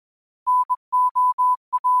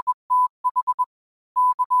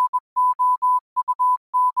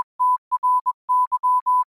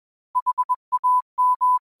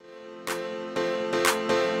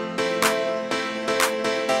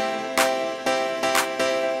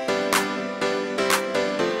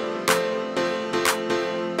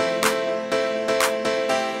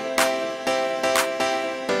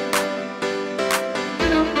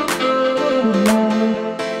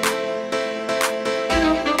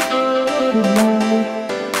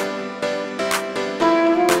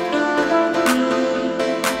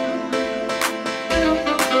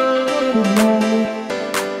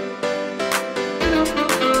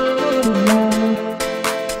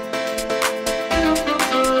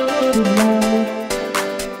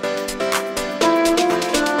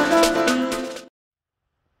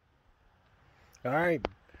Alright,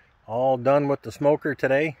 all done with the smoker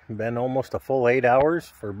today. Been almost a full 8 hours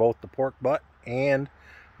for both the pork butt and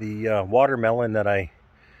the watermelon that I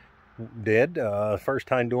did. First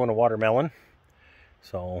time doing a watermelon.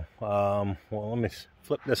 So, well, let me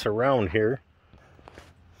flip this around here.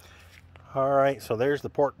 Alright, so there's the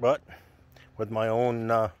pork butt with my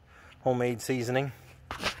own homemade seasoning.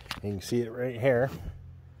 You can see it right here.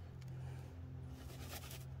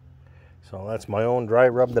 So that's my own dry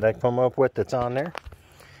rub that I come up with that's on there.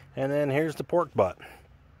 And then here's the pork butt.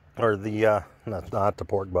 Or the, not the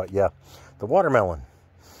pork butt, yeah. The watermelon.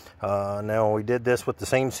 Now we did this with the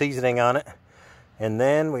same seasoning on it. And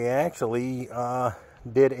then we actually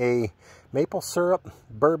did a maple syrup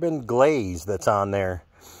bourbon glaze that's on there.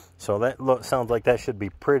 So that sounds like that should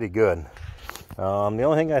be pretty good. The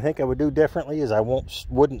only thing I think I would do differently is I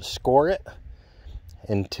wouldn't score it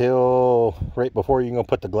until right before you can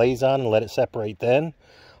put the glaze on and let it separate then.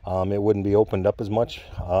 It wouldn't be opened up as much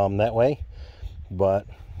that way. But,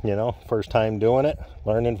 you know, first time doing it,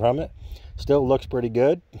 learning from it. Still looks pretty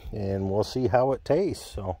good, and we'll see how it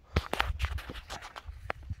tastes. So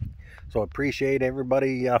appreciate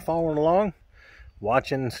everybody following along,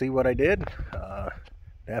 watching, see what I did.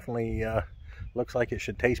 Definitely looks like it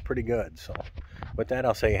should taste pretty good. So with that,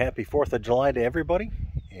 I'll say happy 4th of July to everybody,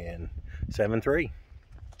 and 7-3.